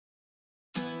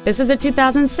This is a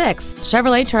 2006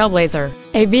 Chevrolet TrailBlazer,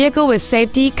 a vehicle with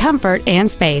safety, comfort, and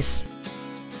space.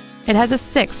 It has a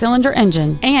 6-cylinder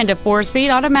engine and a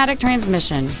 4-speed automatic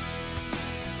transmission.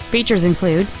 Features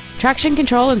include traction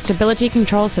control and stability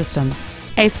control systems,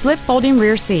 a split folding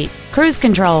rear seat, cruise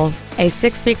control, a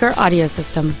 6-speaker audio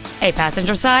system, a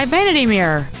passenger side vanity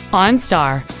mirror,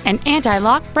 OnStar, an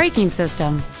anti-lock braking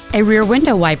system, a rear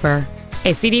window wiper,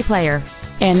 a CD player,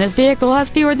 and this vehicle has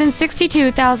fewer than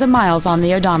 62,000 miles on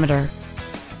the odometer.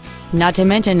 Not to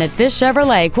mention that this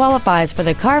Chevrolet qualifies for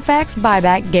the Carfax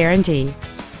buyback guarantee.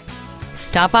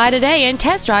 Stop by today and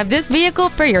test drive this vehicle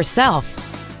for yourself.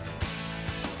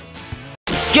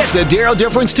 Get the Darrow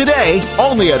difference today,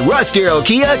 only at Russ Darrow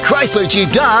Kia, Chrysler Jeep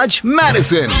Dodge,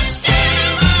 Madison.